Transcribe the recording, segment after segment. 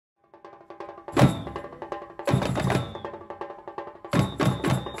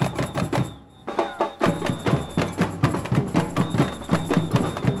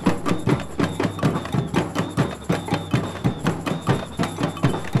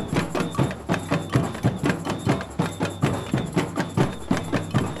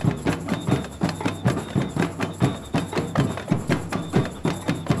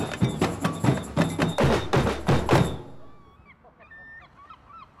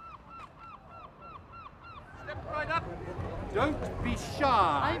Don't be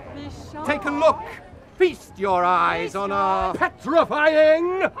shy. Don't be shy. Take a look. Feast your eyes on our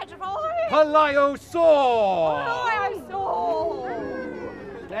petrifying Pliosaur.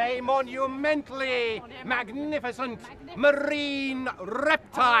 A monumentally magnificent marine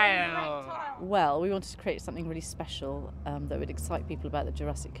reptile. Well, we wanted to create something really special that would excite people about the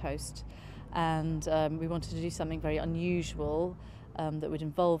Jurassic Coast, and we wanted to do something very unusual that would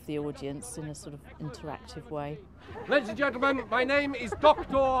involve the audience in a sort of interactive way. Ladies and gentlemen, my name is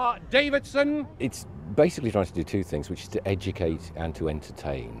Dr. Davidson. It's basically trying to do two things, which is to educate and to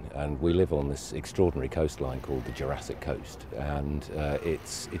entertain. And we live on this extraordinary coastline called the Jurassic Coast, and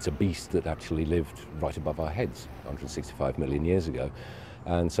it's a beast that actually lived right above our heads 165 million years ago.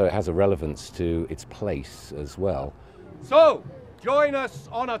 And so it has a relevance to its place as well. So, join us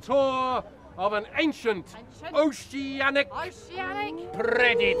on a tour of an ancient oceanic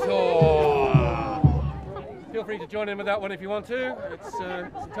predator. Feel free to join in with that one if you want to. It's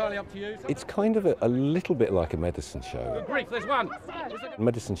entirely up to you. It's kind of a little bit like a medicine show. Good grief, there's one.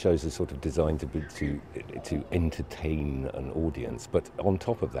 Medicine shows are sort of designed to entertain an audience, but on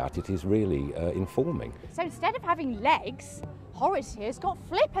top of that, it is really informing. So instead of having legs, Horace here's got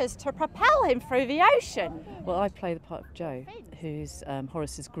flippers to propel him through the ocean. Well, I play the part of Jo, who's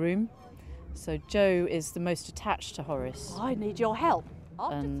Horace's groom. So Jo is the most attached to Horace. I need your help.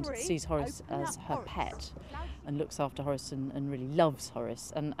 And sees Horace as her pet and looks after Horace and really loves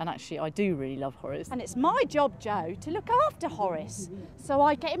Horace. And actually, I do really love Horace. And it's my job, Jo, to look after Horace. So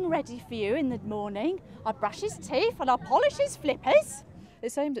I get him ready for you in the morning, I brush his teeth and I polish his flippers.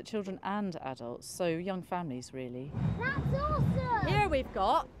 It's aimed at children and adults, so young families really. That's awesome! Here we've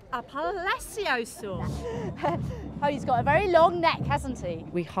got a Pliosaur. Oh, he's got a very long neck, hasn't he?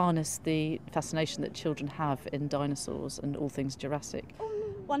 We harness the fascination that children have in dinosaurs and all things Jurassic.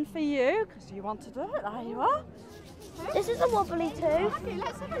 One for you, because you want to do it. There you are. This is a wobbly too. Okay,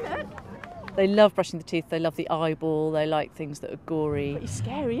 let's have a look. They love brushing the teeth, they love the eyeball, they like things that are gory. Pretty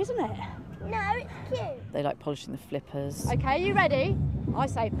scary, isn't it? No, it's cute. They like polishing the flippers. Okay, you ready? I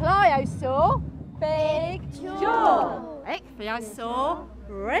say Pliosaur, big jaw. Ichthyosaur,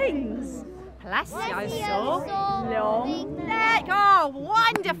 rings. Plesiosaur, long neck. Oh,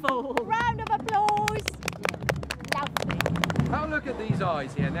 wonderful! Round of applause. Lovely. Have a look at these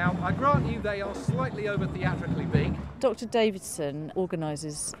eyes here. Now, I grant you they are slightly over-theatrically big. Dr. Davidson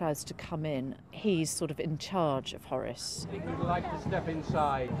organises crowds to come in. He's sort of in charge of Horace. If you'd like to step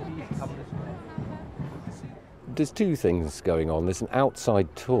inside, please come this way. There's two things going on. There's an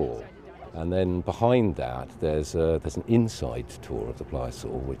outside tour, and then behind that there's an inside tour of the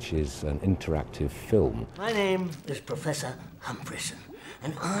Pliosaur, which is an interactive film. My name is Professor Humphreys,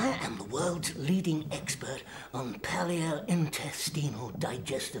 and I am the world's leading expert on paleointestinal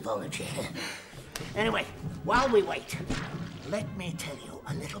digestivology. Anyway, while we wait, let me tell you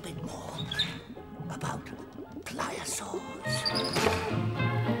a little bit more about Pliosaurs.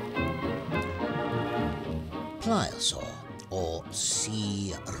 Pliosaur, or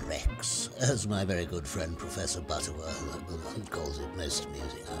Sea Rex, as my very good friend Professor Butterworth calls it most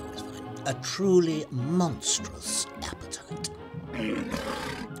amusing, I always find. A truly monstrous appetite.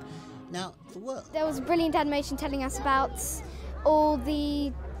 Now, the world. There was a brilliant animation telling us about all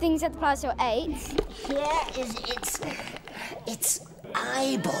the things that the Pliosaur ate. Here is its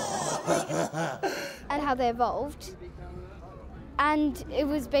eyeball. And how they evolved. And it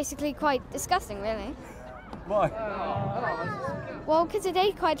was basically quite disgusting, really. Why? Well, because it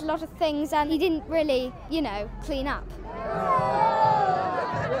ate quite a lot of things and he didn't really, clean up.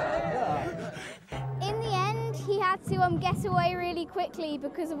 In the end, he had to get away really quickly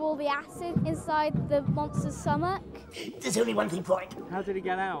because of all the acid inside the monster's stomach. There's only one thing for it. How did he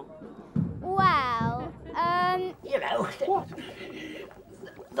get out? Well, What?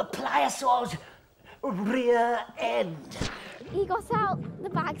 The Pliosaur's rear end. He got out the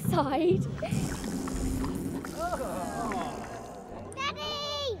backside.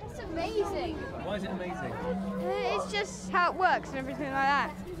 Daddy! It's amazing. Why is it amazing? It's just how it works and everything like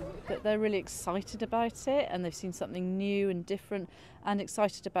that. But they're really excited about it, and they've seen something new and different, and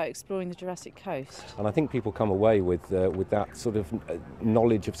excited about exploring the Jurassic Coast. And I think people come away with that sort of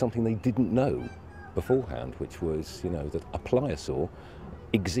knowledge of something they didn't know beforehand, which was, that a Pliosaur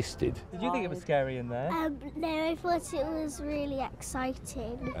existed. Did you think it was scary in there? No, I thought it was really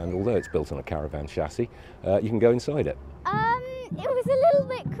exciting. And although it's built on a caravan chassis, you can go inside it. It was a little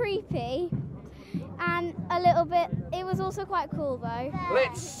bit creepy and it was also quite cool though.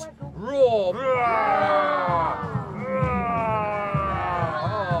 Let's roar!